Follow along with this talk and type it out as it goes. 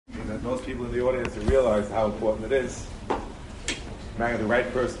that most people in the audience will realize how important it is. Marrying the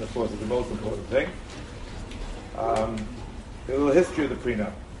right person, of course, is the most important thing. A little history of the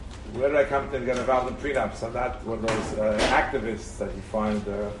prenup. Where did I come to get involved in prenups? I'm not one of those activists that you find,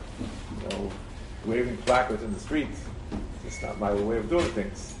 waving placards in the streets. It's not my way of doing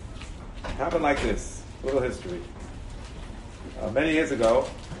things. It happened like this. A little history. Many years ago,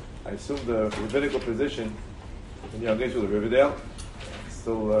 I assumed the rabbinical position in Young Israel of Riverdale.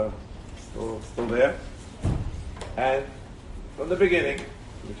 Still there. And from the beginning,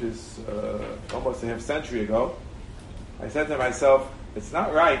 which is almost a half century ago, I said to myself, it's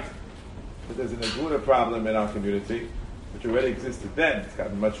not right that there's an aguna problem in our community, which already existed then. It's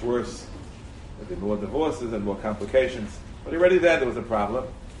gotten much worse. There've been more divorces and more complications. But already then there was a problem.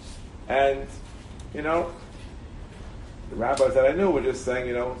 And, the rabbis that I knew were just saying,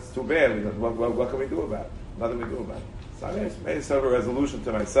 it's too bad. What can we do about it? Nothing we do about it. So I made sort of a resolution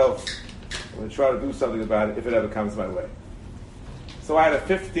to myself. I'm going to try to do something about it if it ever comes my way. So I had a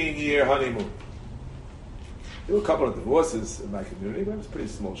 15-year honeymoon. There were a couple of divorces in my community, but it was a pretty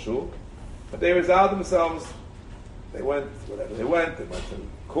small shul. But they resolved themselves. They went, whatever they went to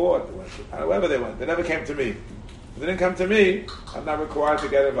court, they went to however they went. They never came to me. If they didn't come to me, I'm not required to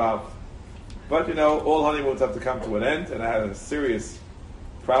get involved. But, all honeymoons have to come to an end, and I had a serious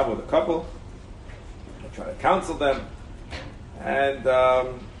problem with a couple. I tried to counsel them, and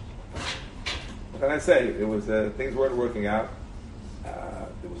what can I say? It was things weren't working out.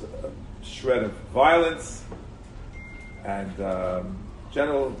 There was a shred of violence, and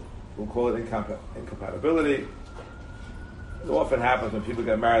general, we'll call it incompatibility. It often happens when people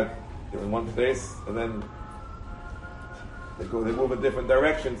get married, they're in one place, and then they move in different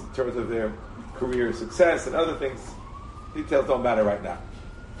directions in terms of their career success and other things. Details don't matter right now.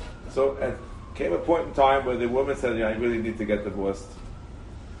 So it came a point in time where the woman said, I really need to get divorced,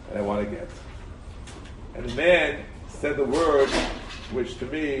 and I want to get. And the man said the word, which to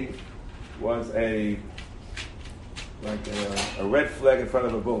me was a red flag in front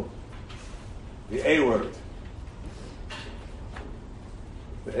of a bull. The A word.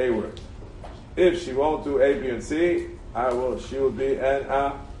 The A word. If she won't do A, B, and C, she will be an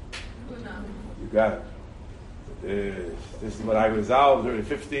A. You got it. This is what I resolved already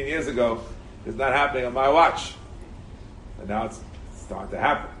 15 years ago. It's not happening on my watch. And now it's starting to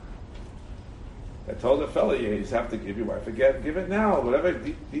happen. I told the fellow, you just have to give your wife a get. Give it now. Whatever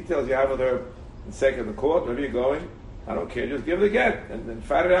details you have with her in sake of the court, wherever you're going, I don't care. Just give it a get and then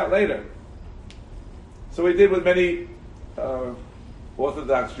fight it out later. So we did what many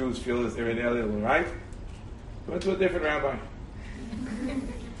Orthodox Jews feel is inalienable right. We went to a different rabbi.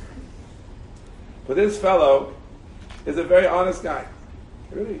 But this fellow is a very honest guy.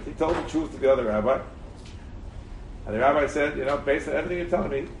 Really, he told the truth to the other rabbi. And the rabbi said, based on everything you're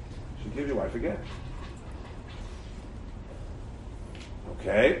telling me, you should give your wife a get.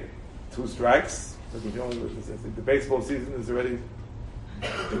 Okay, 2 strikes. The baseball season is already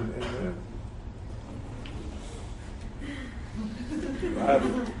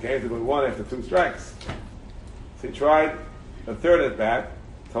games are going 1 after 2 strikes. So he tried a third at bat,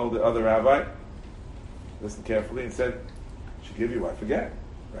 told the other rabbi, listened carefully, and said, you should give your wife a get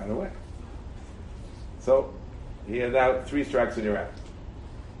right away. So he had now 3 strikes and you're out.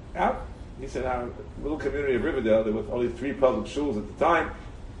 Out. He said, our little community of Riverdale, there were only 3 public shuls at the time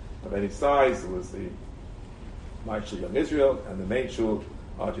of any size. There was the My Shul Young Israel, and the main shul,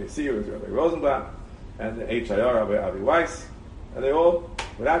 RJC, was Rabbi Rosenblatt, and the HIR, Rabbi Avi Weiss. And they all,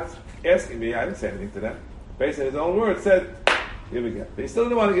 without asking me, I didn't say anything to them, based on his own words, said, give a get. But he still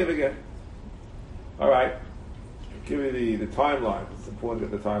didn't want to give a get. All right, I'll give you the timeline. It's important to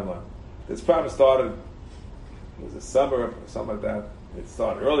get the timeline. This problem started, it was a summer or something like that. It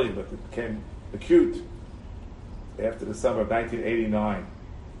started early, but it became acute after the summer of 1989.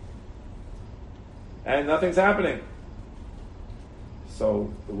 And nothing's happening.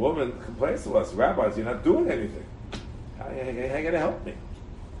 So the woman complains to us, rabbis, you're not doing anything. How are you going to help me?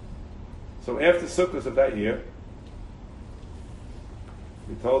 So after Sukkot of that year,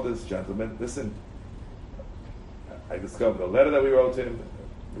 we told this gentleman, listen, I discovered a letter that we wrote to him.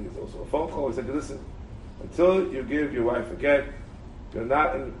 There was also a phone call. We said, listen, until you give your wife a get, you're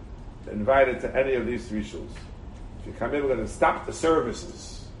not invited to any of these 3 shuls. If you come in, we're going to stop the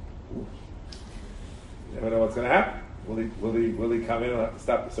services. Ooh. You never know what's going to happen. Will he come in and have to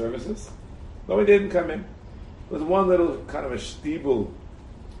stop the services? No, he didn't come in. It was one little kind of a shtibel.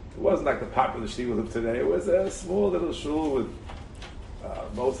 It wasn't like the popular shtibels of today. It was a small little shul with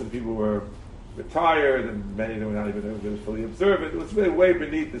most of the people were retired, and many of them were not even fully observant. It was really way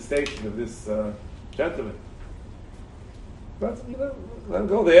beneath the station of this gentleman. But let him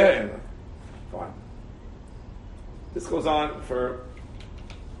go there. And, fine. This goes on for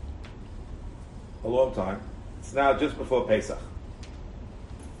a long time. It's now just before Pesach.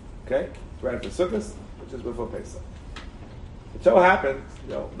 Okay? It's right after Sukkot, but just before Pesach. It so happened,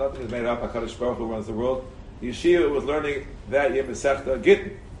 nothing is made up. HaKadosh Baruch Hu runs the world. Yeshiva was learning that year Masechta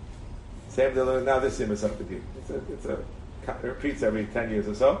Gittin. Same they're learning now this year Masechta Gittin. It repeats every 10 years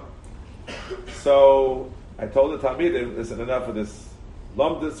or so. So I told the Talmidim, listen, enough of this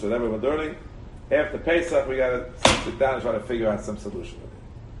lumdus, whatever we're learning. After Pesach, we got to sit down and try to figure out some solution.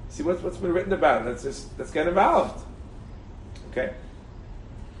 See what's been written about it. Let's get involved. Okay?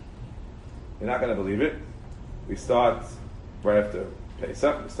 You're not going to believe it. We start right after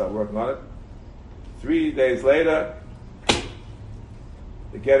Pesach. We start working on it. 3 days later,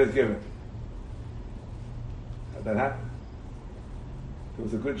 the get is given. How'd that happen? It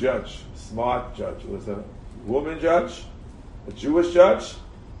was a good judge, a smart judge. It was a woman judge, a Jewish judge,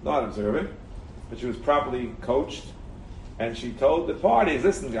 not observant, but she was properly coached. And she told the parties,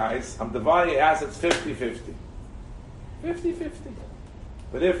 listen guys, I'm dividing your assets 50-50. 50-50.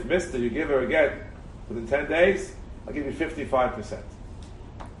 But if, mister, you give her a get within 10 days, I'll give you 55%.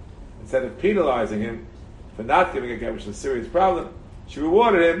 Instead of penalizing him for not giving a get, which is a serious problem, she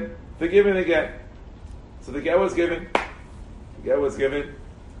rewarded him for giving a get. So the get was given. The get was given.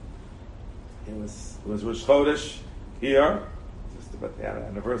 It was Rosh Chodesh Iyar. Just about the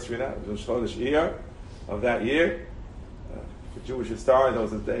anniversary now. It was Rosh Chodesh Iyar of that year. For Jewish historians,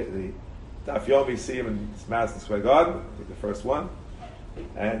 those are the Daf Yomi see him in Madison Square Garden. I think the first one.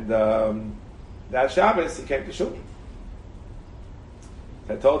 And that Shabbos, he came to Shul.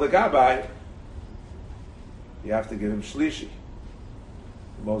 I told the Gabbai, you have to give him Shlishi,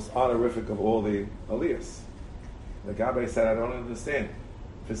 the most honorific of all the Aliyahs. The Gabbai said, I don't understand.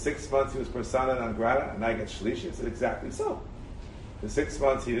 For 6 months he was persona non grata, and I get Shlishi. I said, exactly so. For 6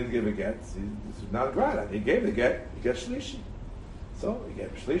 months he didn't give a get, he was non grata. He gave the get, he gets Shlishi. So he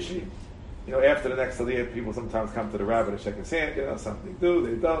gave Shlishi. After the next Aliyah, people sometimes come to the rabbi to shake his hand, something they do,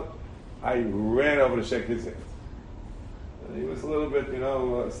 they don't. I ran over to shake his hand. And he was a little bit,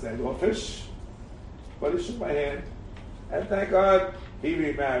 standoffish, but he shook my hand. And thank God, he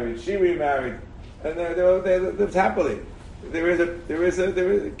remarried, she remarried, and they lived happily. There is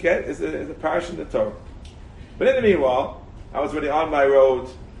a get is a parish in the Torah. But in the meanwhile, I was already on my road.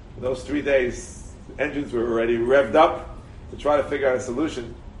 In those 3 days, engines were already revved up to try to figure out a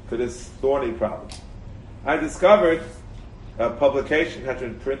solution to this thorny problem. I discovered a publication that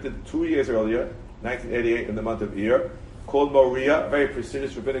had been printed 2 years earlier, 1988, in the month of Iyar, called Moriah, a very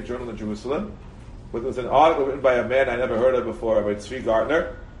prestigious rabbinic journal in Jerusalem. It was an article written by a man I never heard of before, about Tzvi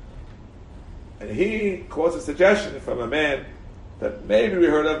Gartner. And he caused a suggestion from a man that maybe we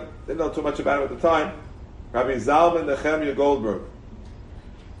heard of, didn't know too much about him at the time, Rabbi Zalman Nehemiah Goldberg.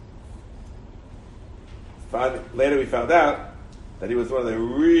 Later we found out that he was one of the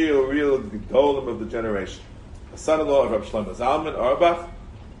real Gedolim of the generation. A son-in-law of Rabbi Shlomo Zalman Auerbach,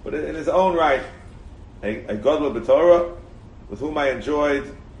 but in his own right, a Gadol b'Torah, with whom I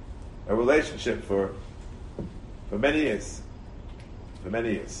enjoyed a relationship for many years. For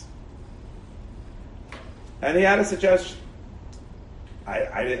many years. And he had a suggestion.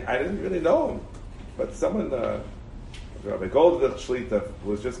 I didn't really know him, but someone, Rabbi Goldberg Shlita,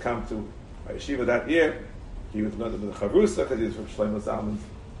 who was just come to my yeshiva that year, he was under the Chavrusa because he was from Shlomo Zalman's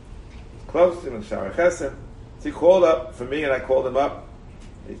close to him in Shara Chesed. So he called up for me, and I called him up.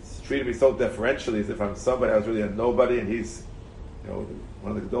 He treated me so deferentially as if I'm somebody. I was really a nobody, and he's, one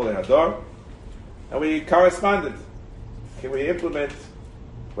of the Gedolei Hadar. And we corresponded. Can we implement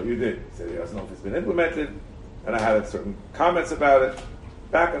what you did? He said he doesn't know if it's been implemented, and I had certain comments about it.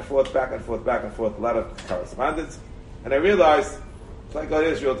 Back and forth, a lot of correspondence. And I realized, it's like go to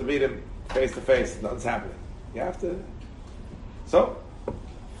Israel to meet him face to face, nothing's happening. You have to. So,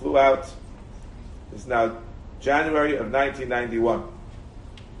 flew out. It's now January of 1991.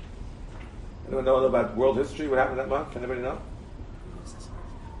 Anyone know about world history? What happened that month? Can anybody know? It's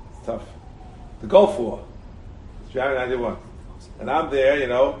tough. The Gulf War. It's January 91. And I'm there,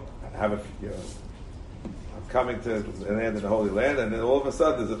 I have I'm coming to the land in the Holy Land, and then all of a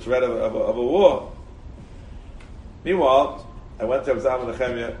sudden there's a threat of a war. Meanwhile, I went to Zalman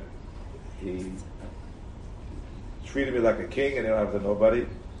Nehemiah. He treated me like a king, and I was a nobody.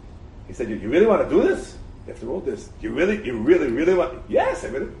 He said, you really want to do this? After all this, you really want? Yes, I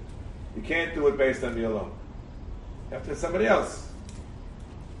really. You can't do it based on me alone. You have to have somebody else.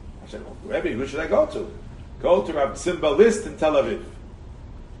 I said, well, Rebbe, who should I go to? Go to Rav Tzimba List in Tel Aviv.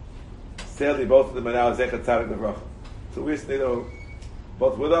 Sadly, both of them are now Zecher Tzadik L'Vracha. So we were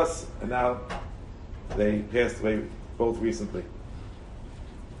both with us, and now they passed away both recently.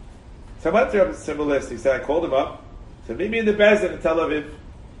 So I went to Rabbi Simbalis. He said, I called him up. He said, meet me in the Bezdin in Tel Aviv.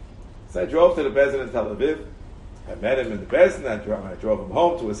 So I drove to the Bezdin in Tel Aviv. I met him in the Bezdin. I drove him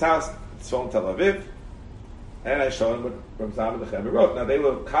home to his house. It's home Tel Aviv. And I showed him what Rabbi Zalman Nechemia wrote. Now, they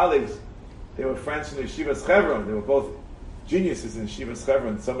were colleagues. They were friends from the Yeshivas Chevron. They were both geniuses in Yeshivas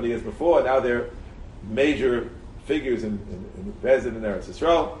Chevron so many years before. And now they're major figures in the Bezdin in Eretz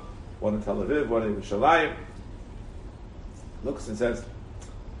Yisrael. One in Tel Aviv, one in Yerushalayim. Looks and says,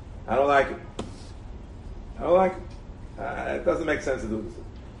 I don't like it. I don't like it. It doesn't make sense to do this.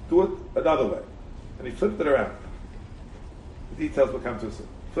 Do it another way. And he flipped it around. The details will come to us.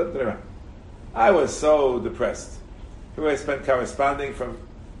 Flipped it around. I was so depressed. Here I spent corresponding from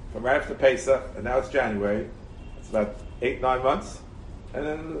right after Pesach, and now it's January. It's about 8-9 months. And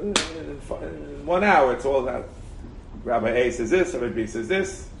then in 1 hour, it's all out. Rabbi A says this, Rabbi B says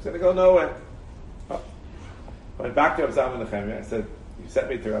this. It's going to go nowhere. Oh. I went back to Rabbi Zalman Nechemia. I said, you sent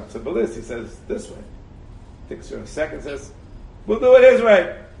me to Rabbi Simbalis. He says, this way. Thinks for a second, says, we'll do it his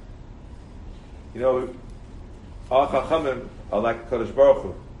way. You know, all Chachamim are like Kodesh Baruch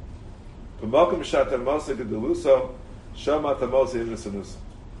Hu. B'mokum shata mosa gedeluso, shoma tamosa imnusanusa.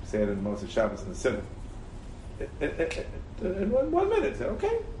 Say it in the Moshe Shabbos in the Synod. In 1 minute, said,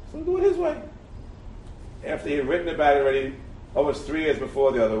 okay, so we'll do it his way. After he had written about it already almost 3 years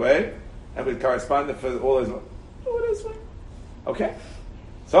before the other way, and we corresponded for all his do it his way. Okay.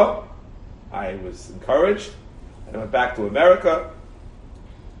 So, I was encouraged, and I went back to America,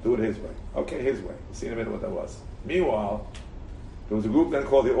 do it his way. Okay, his way. We'll see in a minute what that was. Meanwhile, there was a group then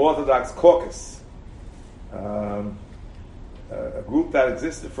called the Orthodox Caucus, a group that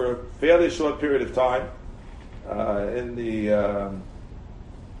existed for a fairly short period of time in the,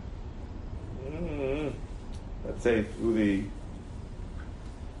 let's say through the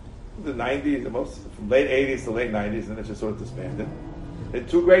 90s, from late 80s to late 90s, and it just sort of disbanded. They did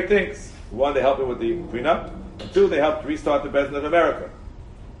 2 great things. One, they helped me with the prenup, and 2, they helped restart the Bezdin of America.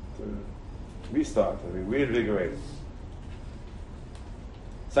 To restart, to be reinvigorated.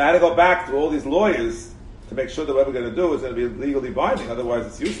 So I had to go back to all these lawyers to make sure that what we're going to do is going to be legally binding, otherwise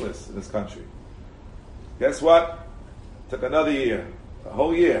it's useless in this country. Guess what? It took another year, a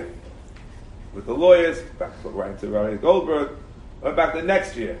whole year, with the lawyers, back to Rabbi Goldberg, went back the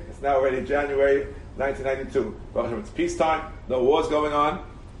next year. It's now already January 1992. It's peacetime, no wars going on.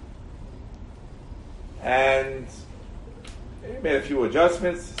 And he made a few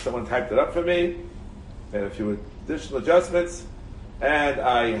adjustments. Someone typed it up for me, made a few additional adjustments, and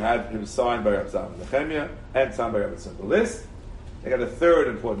I had him signed by Rabbi Zalman Nechemia and signed by Rabbi Simbalis. I got a third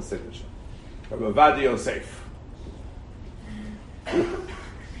important signature, Rabbi Ovadia Yosef.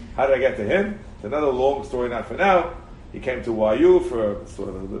 How did I get to him? It's another long story, not for now. He came to YU for sort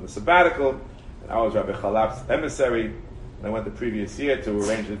of a little sabbatical, and I was Rabbi Chalap's emissary, and I went the previous year to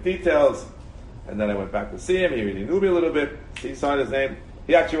arrange the details, and then I went back to see him. He really knew me a little bit. He signed his name.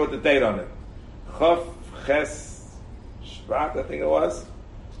 He actually wrote the date on it. Chof Ches Shvat, I think it was.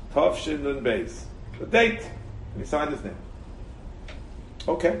 Tov Shin Nun Beis. The date. And he signed his name.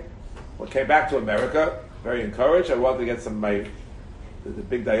 Okay. Well, came back to America, very encouraged. I wanted to get some of the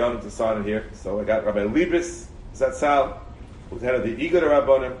big dayanim to sign it here. So I got Rabbi Libis Zatzal, who's head of the Igor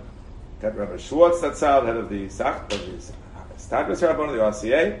Rabbonim. Got Rabbi Schwartz Zatzal, head of the Stadlis Rabbonim, the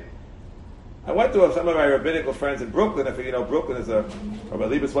RCA. I went to some of my rabbinical friends in Brooklyn. I figured, Brooklyn is Rabbi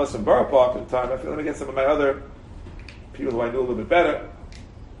Libis was from Borough Park at the time. I figured, let me get some of my other people who I knew a little bit better.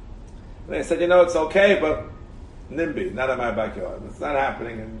 And they said, it's okay, but NIMBY, not in my backyard. It's not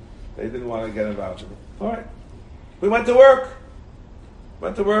happening, and they didn't want to get involved with it. All right. We went to work.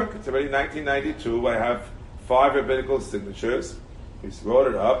 It's already 1992. I have 5 rabbinical signatures. We wrote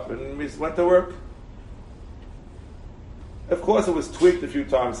it up, and we went to work. Of course, it was tweaked a few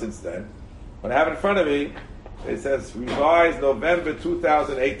times since then. What I have in front of me, it says revised November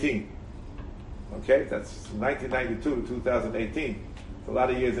 2018. Okay, that's from 1992 to 2018. It's a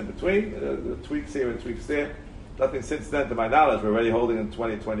lot of years in between. Tweaks here and tweaks there. Nothing since then, to my knowledge. We're already holding in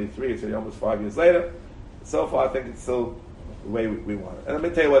 2023. It's already almost 5 years later. So far, I think it's still the way we want it. And let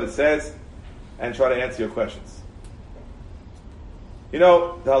me tell you what it says, and try to answer your questions. The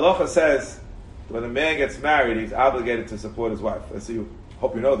halacha says that when a man gets married, he's obligated to support his wife.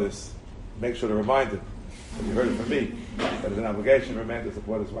 Hope you know this. Make sure to remind him, and you heard it from me, that it's an obligation for a man to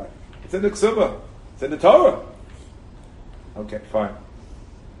support his wife. It's in the Ksubah. It's in the Torah. Okay, fine.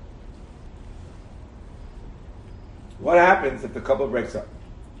 What happens if the couple breaks up?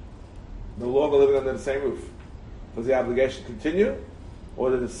 No longer living under the same roof. Does the obligation continue, or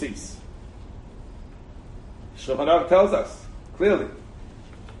does it cease? Shulchan Aruch tells us clearly,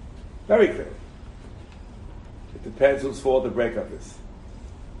 very clearly. It depends whose fault the breakup is.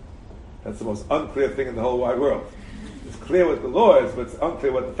 That's the most unclear thing in the whole wide world. It's clear what the law is, but it's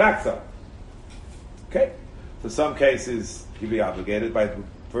unclear what the facts are. Okay? So some cases you'll be obligated by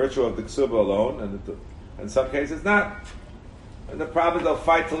virtue of the ksuba alone, and in some cases not. And the problem is they'll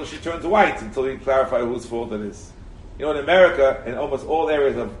fight till she turns white, until you clarify whose fault it is. You know, in America, in almost all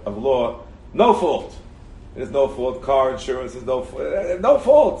areas of law, no fault. There's no fault. Car insurance is no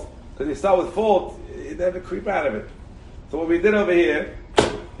fault. Because you start with fault, you never creep out of it. So what we did over here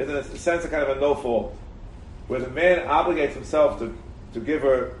is, in a sense, a kind of a no fault, where the man obligates himself to give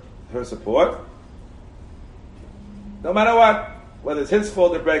her support, no matter what, whether it's his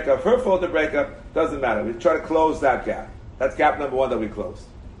fault to break up, her fault to break up, doesn't matter. We try to close that gap. That's gap number one that we closed.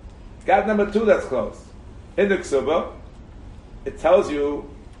 Gap number two that's closed. In the ksuba, it tells you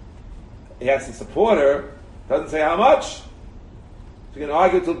he has to support her. Doesn't say how much. So you can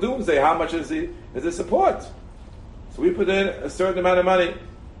argue till doomsday how much is the support. So we put in a certain amount of money.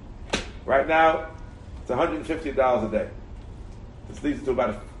 Right now, it's $150 a day. This leads to about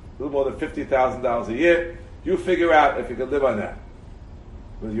a little more than $50,000 a year. You figure out if you can live on that.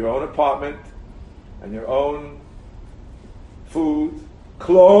 With your own apartment and your own food,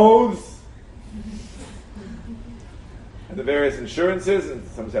 clothes, and the various insurances, and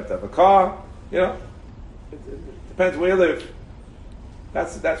sometimes you have to have a car. You know, it depends where you live.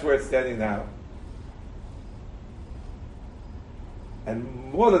 That's where it's standing now.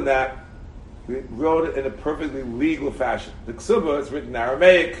 And more than that, we wrote it in a perfectly legal fashion. The ksuba is written in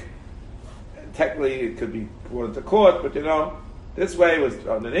Aramaic. And technically, it could be brought into court, but you know, this way was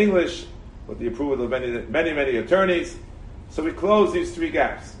done in English with the approval of many attorneys. So we closed these three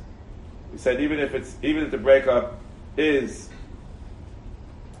gaps. We said even if the breakup is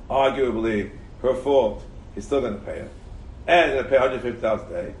arguably her fault, he's still going to pay it, and he's going to pay $150 a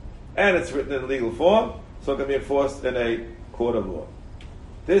day, and it's written in legal form, so it can be enforced in a court of law.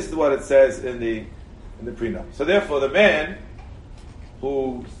 This is what it says in the prenup. So therefore, the man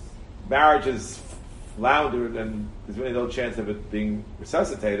whose marriage is floundered and there's really no chance of it being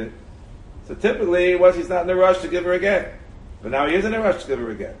resuscitated, so typically, he's not in a rush to give her a get. But now he is in a rush to give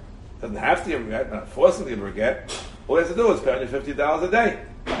her a get. Doesn't have to give her a get, not forced to give her a get. All he has to do is pay $150 a day.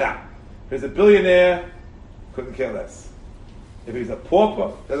 Now, if he's a billionaire, couldn't care less. If he's a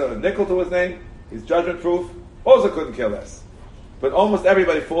pauper, doesn't have a nickel to his name, he's judgment proof, also couldn't care less. But almost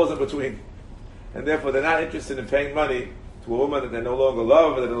everybody falls in between. And therefore they're not interested in paying money to a woman that they no longer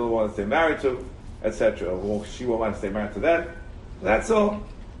love, or that they don't want to stay married to, etc. Or she won't want to stay married to them. That's all.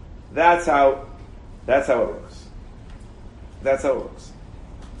 That's how it works. That's how it works.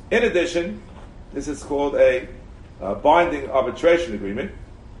 In addition, this is called a binding arbitration agreement,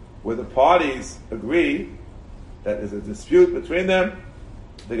 where the parties agree that there's a dispute between them.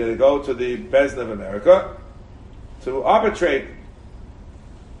 They're going to go to the Beis Din of America to arbitrate.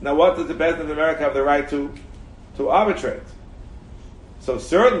 Now, what does the Beis Din of America have the right to arbitrate? So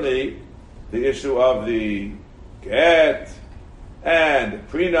certainly, the issue of the get and the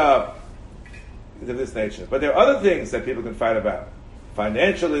prenup is of this nature. But there are other things that people can fight about.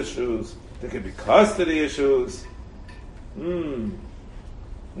 Financial issues, there can be custody issues.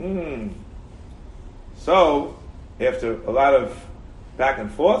 So, after a lot of back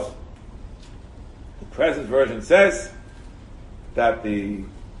and forth, the present version says that the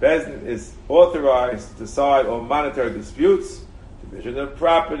Beis Din is authorized to decide all monetary disputes, division of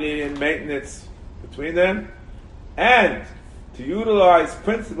property and maintenance between them, and to utilize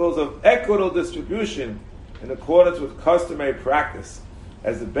principles of equitable distribution in accordance with customary practice,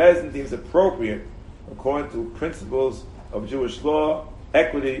 as the Beis Din deems appropriate according to principles of Jewish law,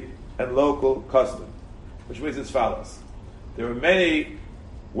 equity, and local custom. Which means as follows. There are many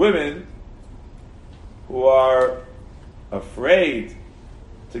women who are afraid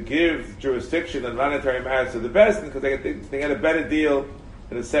to give jurisdiction in monetary matters to the Beis Din because they get a better deal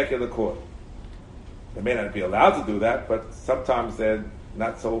in a secular court. They may not be allowed to do that, but sometimes they're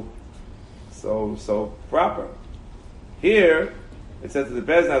not so proper. Here, it says that the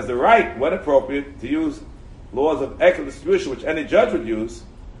Beis Din has the right, when appropriate, to use laws of equitable distribution, which any judge would use,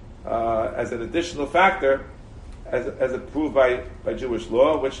 as an additional factor, as approved by Jewish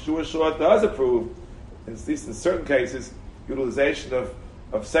law, which Jewish law does approve, at least in certain cases, utilization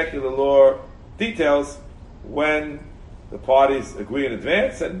of secular law details when the parties agree in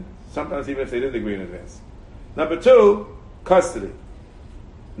advance, and sometimes even if they didn't agree in advance. Number two, custody.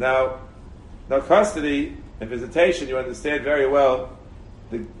 Now custody and visitation, you understand very well,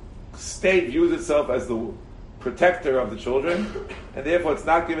 the state views itself as the protector of the children, and therefore it's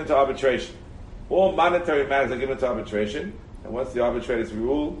not given to arbitration. All monetary matters are given to arbitration, and once the arbitrators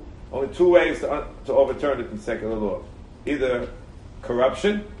rule only two ways to overturn it in secular law. Either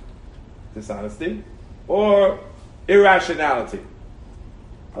corruption, dishonesty, or irrationality.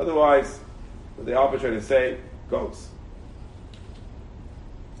 Otherwise, what the arbitrators say goes.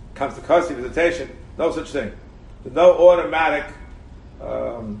 Comes to custody visitation, no such thing. There's no automatic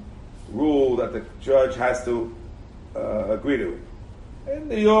rule that the judge has to agree to. In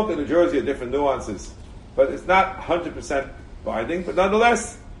New York and New Jersey are different nuances, but it's not 100% binding, but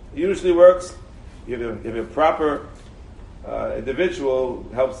nonetheless, it usually works. If a proper individual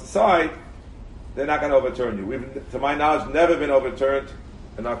helps decide, they're not going to overturn you. We've, to my knowledge, never been overturned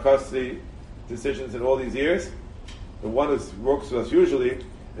in our custody decisions in all these years. The one who works with us usually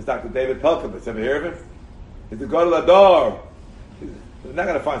is Dr. David Pelkovitz. Ever hear of him? He's the Gadol Ador. We're not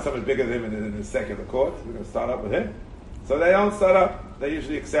going to find someone bigger than him in the secular court. We're going to start up with him. So they don't start up. They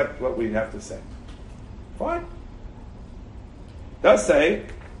usually accept what we have to say. Fine. Does say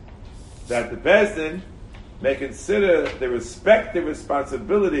that the Beis Din may consider the respective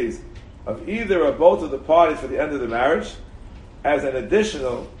responsibilities of either or both of the parties for the end of the marriage as an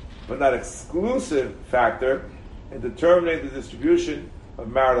additional but not exclusive factor in determining the distribution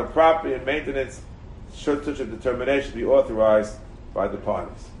of marital property and maintenance should such a determination be authorized by the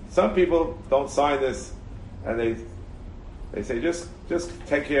parties. Some people don't sign this and they say, just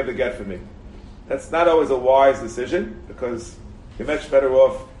take care of the get for me. That's not always a wise decision because you're much better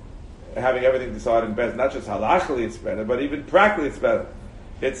off having everything decided in bed. Not just halachically it's better, but even practically it's better.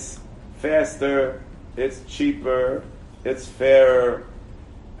 It's faster, it's cheaper, it's fairer,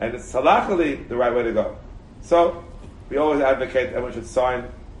 and it's halachically the right way to go. So we always advocate that one should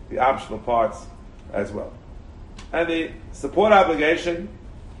sign the optional parts as well. And the support obligation,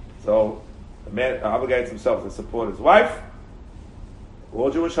 so the man obligates himself to support his wife,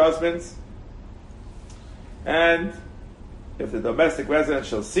 all Jewish husbands, and if the domestic residence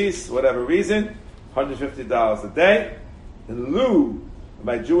shall cease, whatever reason, $150 a day, in lieu of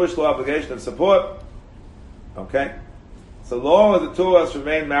my Jewish law obligation of support. Okay? So long as the two of us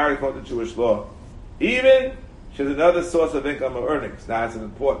remain married according to Jewish law, even should another source of income or earnings. Now that's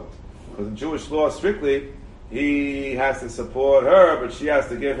important. Because in Jewish law, strictly, he has to support her, but she has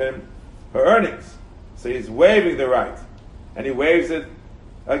to give him her earnings. So he's waiving the right. And he waives it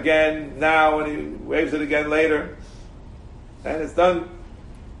again now, and he waives it again later. And it's done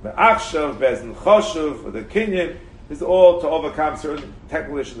Me'achshav, Bezin Choshuv, with the Kinyan. It's all to overcome certain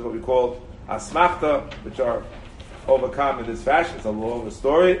technical issues, what we call asmachta, which are overcome in this fashion. It's a longer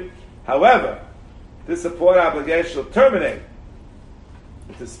story. However, this support obligation will terminate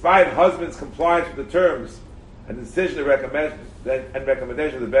despite husband's compliance with the terms and decision and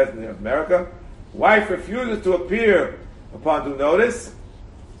recommendation of the Beis Din of America. Wife refuses to appear upon due notice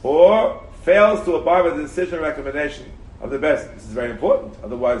or fails to abide by the decision and recommendation of the Beis Din. This is very important.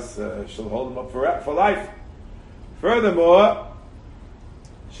 Otherwise, she'll hold him up for life. Furthermore,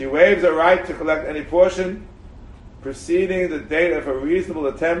 she waives her right to collect any portion preceding the date of a reasonable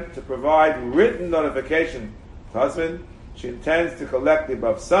attempt to provide written notification to husband. She intends to collect the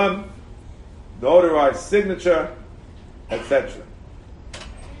above sum, notarized signature, etc.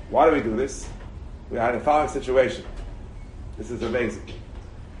 Why do we do this? We had a following situation. This is amazing.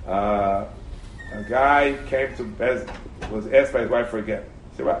 A guy came to was asked by his wife for a get.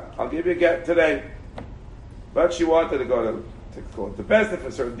 He said, "Well, I'll give you a get today." But she wanted to go to Beis Din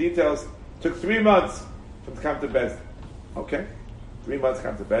for certain details. Took 3 months to come to Beis Din. Okay, 3 months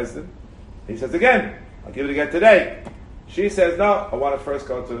come to Beis Din. He says again, "I'll give it a get today." She says, "No, I want to first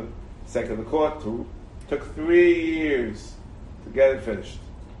go to secular court." Took 3 years to get it finished.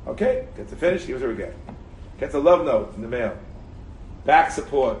 Okay, gets it finished, gives her a get. Gets a love note in the mail. Back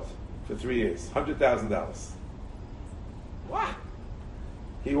support for 3 years, $100,000. What?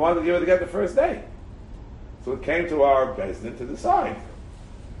 He wanted to give her the get the first day. So it came to our Beis Din to decide.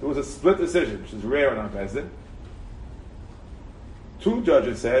 There was a split decision, which is rare in our Beis Din. 2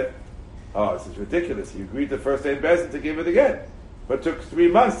 judges said, "Oh, this is ridiculous. He agreed the first day in Beis Din to give her the get. But it took 3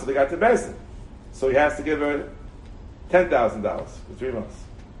 months till they got to Beis Din. So he has to give her $10,000 for 3 months."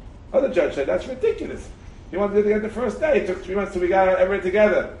 Other judge said, "That's ridiculous. He wanted to get the first day. It took 3 months till we got everything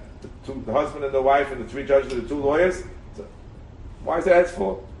together. The husband and the wife and the 3 judges and the 2 lawyers. So, why is that his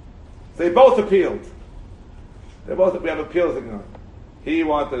fault?" So they both appealed. We have appeals going on. He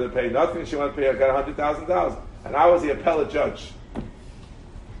wanted to pay nothing. She wanted to pay, got $100,000. And I was the appellate judge.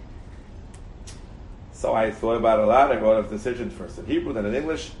 So I thought about it a lot. I wrote a decision first in Hebrew, then in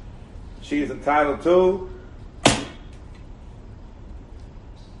English. She is entitled to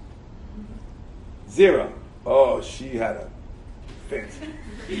 0. Oh, she had a fit.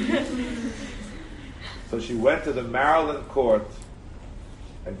 So she went to the Maryland court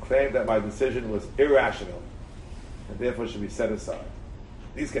and claim that my decision was irrational and therefore should be set aside.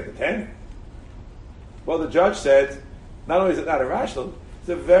 These get the 10. Well, the judge said, not only is it not irrational, it's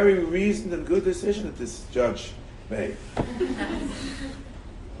a very reasoned and good decision that this judge made.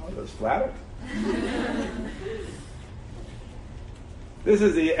 I was flattered. This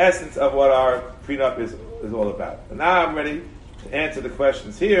is the essence of what our prenup is all about. And now I'm ready to answer the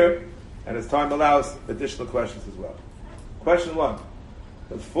questions here, and as time allows, additional questions as well. Question 1.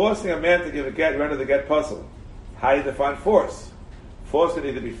 Does forcing a man to give a get render the get puzzle? How do you define force? Force can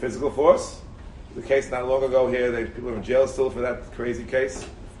either be physical force. The case not long ago here, people are in jail still for that crazy case.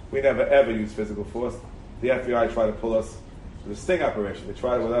 We never ever use physical force. The FBI tried to pull us with a sting operation. They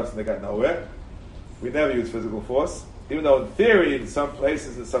tried it with us and they got nowhere. We never use physical force. Even though in theory, in some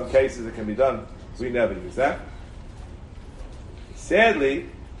places, in some cases it can be done, we never use that. Sadly,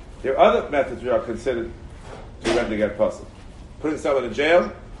 there are other methods which are considered to render get puzzle. Putting someone in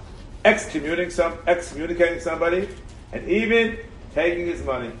jail, excommunicating somebody, and even taking his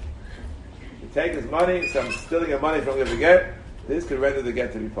money. You take his money, so I'm stealing your money from him to get, this could render the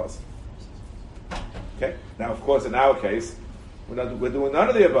get to be puzzle. Okay? Now, of course, in our case, we're doing none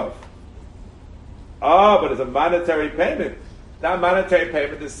of the above. But it's a monetary payment. That monetary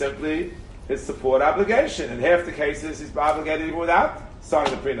payment is simply his support obligation. In half the cases, he's obligated even without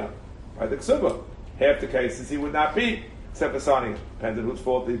signing the prenup. Right? The ksuba. Half the cases, he would not be, except for signing it. Depends on whose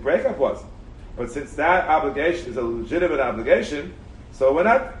fault the breakup was. But since that obligation is a legitimate obligation, so we're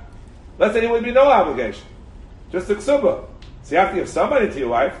not, let's say there would be no obligation. Just the ksuba. So you have to give some money to your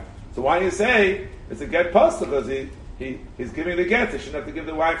wife. So why don't you say it's a get puzzle? Because he's giving the get. He shouldn't have to give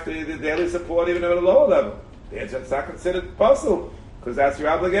the wife the daily support even at a lower level. The answer is it's not considered puzzle because that's your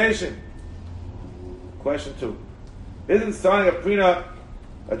obligation. Question 2. Isn't signing a prenup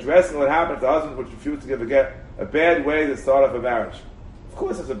addressing what happened to husbands which refused to give a get a bad way to start off a marriage? Of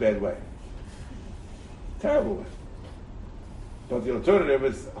course it's a bad way. Terrible way. But the alternative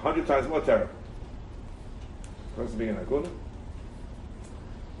is 100 times more terrible. Person being an aguna.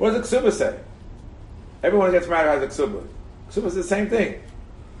 What does the ksuba say? Everyone who gets married has a ksuba. Ksuba is the same thing.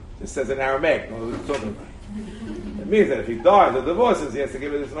 It says in Aramaic. No, what it's talking about. It means that if he dies or divorces, he has to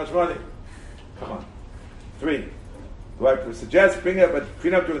give it this much money. Come on. 3. Do I suggest bringing up a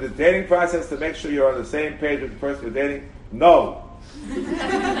prenup during the dating process to make sure you're on the same page with the person you're dating? No. It's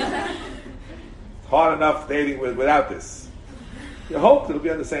hard enough dating without this. You hope it'll be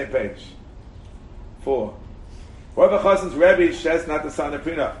on the same page. 4. What if a chassan's Rebbe says not to sign a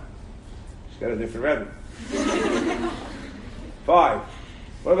prenup? She's got a different Rebbe. 5.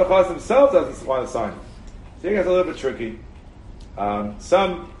 What if a chassan himself doesn't want to sign it? So it gets a little bit tricky.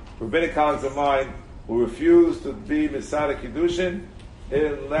 Some rabbinic colleagues of mine will refuse to be Misada Kiddushin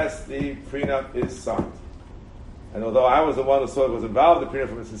unless the prenup is signed. And although I was the one who sort of was involved in the prenup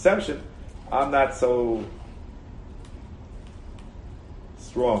from its inception, I'm not so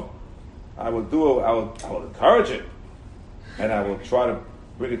strong. I will encourage it, and I will try to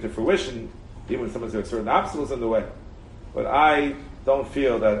bring it to fruition, even when someone's got certain obstacles in the way. But I don't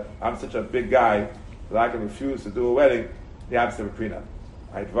feel that I'm such a big guy that I can refuse to do a wedding, the absence of a prenup.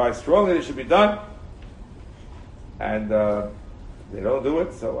 I advise strongly it should be done, and they don't do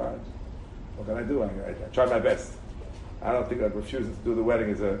it, so what can I do? I try my best. I don't think that refusing to do the wedding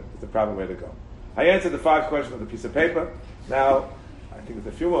is the proper way to go. I answered the 5 questions on a piece of paper. Now, I think it's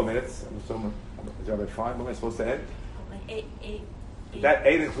a few more minutes. I'm assuming, is that fine? When am I supposed to end? Like 8. That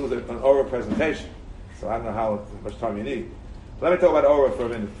 8 includes an oral presentation, so I don't know how much time you need. Let me talk about ORA for a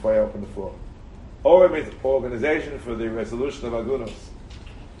minute before I open the floor. ORA means Organization for the Resolution of Agunos.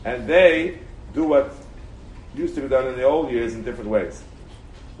 And they do what used to be done in the old years in different ways.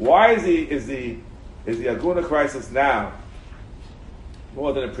 Why is the Aguna crisis now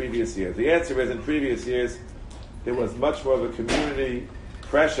more than in previous years? The answer is in previous years there was much more of a community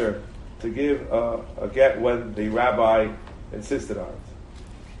pressure to give a get when the rabbi insisted on it.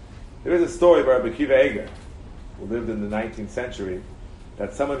 There is a story about Rabbi Akiva Eiger, who lived in the 19th century,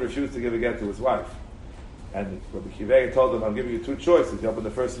 that someone refused to give a get to his wife. And Rabbi Akiva Eiger told him, I'm giving you 2 choices. You open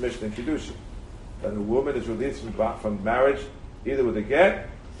the first mission in Kiddushin. That a woman is released from marriage either with a get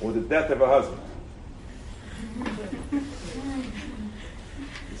or the death of her husband.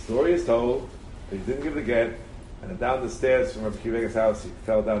 The story is told that he didn't give the get, and down the stairs from Rabbi Akiva Eiger's house, he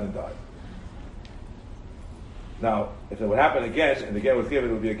fell down and died. Now, if it would happen again and the get was given,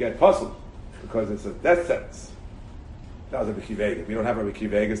 it would be a get puzzle, because it's a death sentence. That was Rabbi Akiva Eiger. We don't have Rabbi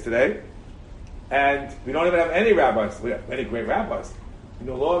Akiva Eigers today, and we don't even have any rabbis. We have many great rabbis. We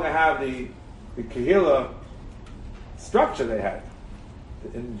no longer have the Kehillah structure they had.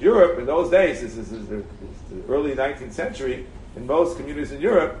 In Europe, in those days, this is the early 19th century, in most communities in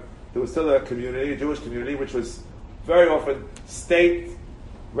Europe, there was still a community, a Jewish community, which was very often state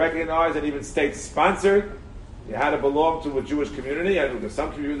recognized and even state sponsored. You had to belong to a Jewish community, and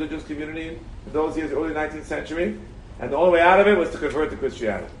some community was a Jewish community in those years, early 19th century, and the only way out of it was to convert to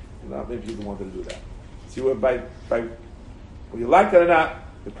Christianity. Not many people wanted to do that. So you were whether you liked it or not,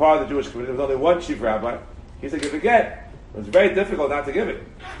 you're part of the Jewish community. There was only one chief rabbi. He said, give a get. It was very difficult not to give it.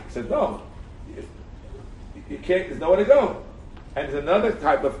 He said, no, you can't, there's nowhere to go. And there's another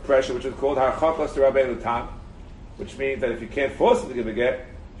type of pressure, which is called harchakos to Rabbeinu Tam, which means that if you can't force him to give a get,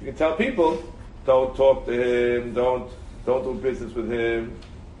 you can tell people, don't talk to him, don't do business with him,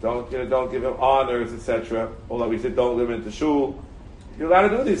 don't give him honors, etc. Although we said don't live into shul. You're allowed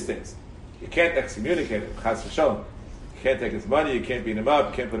to do these things. You can't excommunicate him, chas v'shalom. You can't take his money, you can't beat him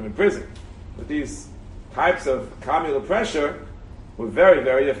up, you can't put him in prison. But these types of communal pressure were very,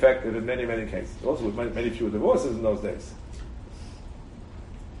 very effective in many, many cases. Also with many fewer divorces in those days.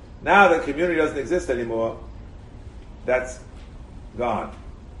 Now that community doesn't exist anymore, that's gone.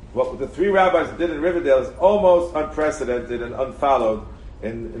 What the three rabbis did in Riverdale is almost unprecedented and unfollowed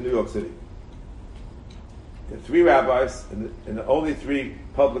in New York City. The three rabbis and the only three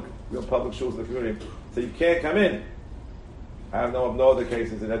real public shuls in the community say you can't come in. I have no other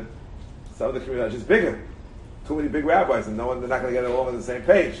cases, and that some of the community are just bigger. Too many big rabbis, and they're not going to get along on the same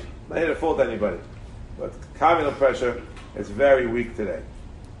page. I'm not here to fault anybody, but communal pressure is very weak today.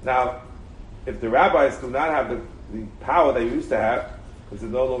 Now, if the rabbis do not have the power they used to have, because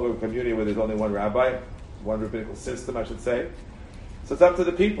there's no longer a community where there's only one rabbi, one rabbinical system, I should say. So it's up to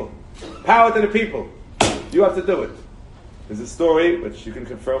the people. Power to the people. You have to do it. There's a story, which you can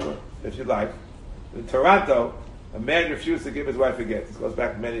confirm if you like. In Toronto, a man refused to give his wife a get. This goes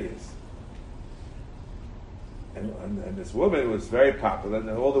back many years. And this woman was very popular, and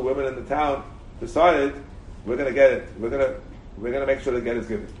all the women in the town decided, we're going to get it. We're going to make sure the get is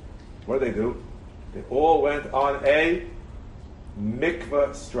given. What did they do? They all went on a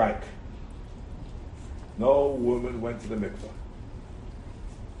mikveh strike. No woman went to the mikveh.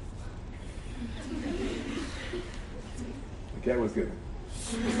 The get was given.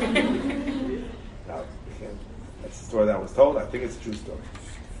 Now, that's the story that was told. I think it's a true story.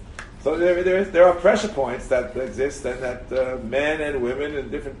 So there are pressure points that exist, and that men and women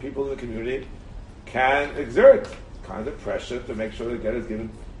and different people in the community can exert kind of pressure to make sure the get is given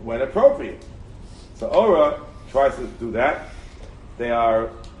when appropriate. So Ora tries to do that. They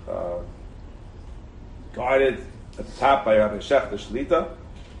are guided at the top by Rabbi Shech, the Shlita,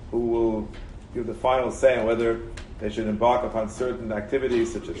 who will give the final say on whether they should embark upon certain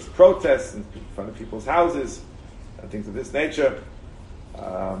activities such as protests in front of people's houses and things of this nature.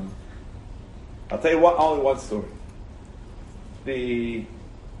 I'll tell you only one story. There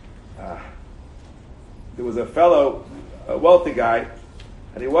was a wealthy guy,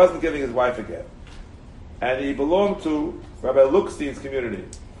 and he wasn't giving his wife a get. And he belonged to Rabbi Luxstein's community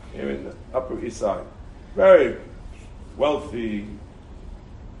here in the Upper East Side. Very wealthy,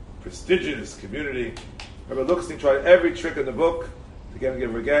 prestigious community. Rabbi Luxstein tried every trick in the book to get him to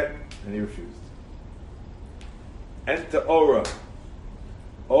give her a get, and he refused. Enter Ora.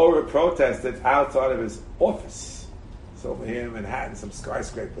 Ora protested outside of his office. So over here in Manhattan, some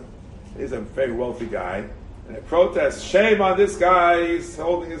skyscraper. He's a very wealthy guy. And they protest, shame on this guy, he's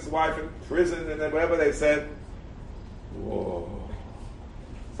holding his wife in prison, and then whatever they said. Whoa.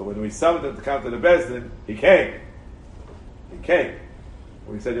 So when we summoned him to come to the Bezdin, he came.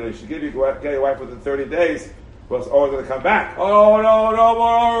 We said, you should get your wife within 30 days, or else Ora's going to come back. Oh, no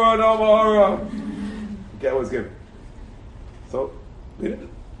more Ora. Get was given. So,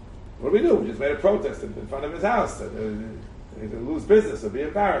 what do? We just made a protest in front of his house. He's going to lose business or be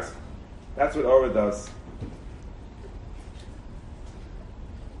embarrassed. That's what Ora does.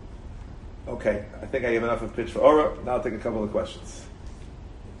 Okay, I think I have enough of pitch for Ora. Now I'll take a couple of questions.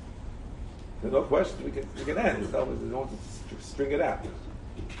 If there are no questions, we can end. We don't string it out.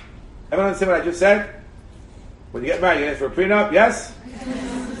 Everyone understand what I just said? When you get married, you ask for a prenup, yes?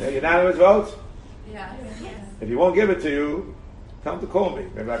 A unanimous vote? Yes. If he won't give it to you, tell him to call me.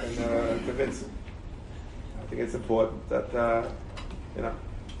 Maybe I can convince him. I think it's important that,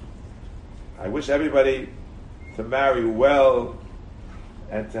 I wish everybody to marry well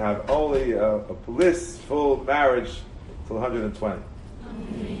and to have only a blissful marriage till 120.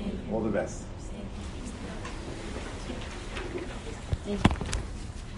 Amen. All the best. Thank you.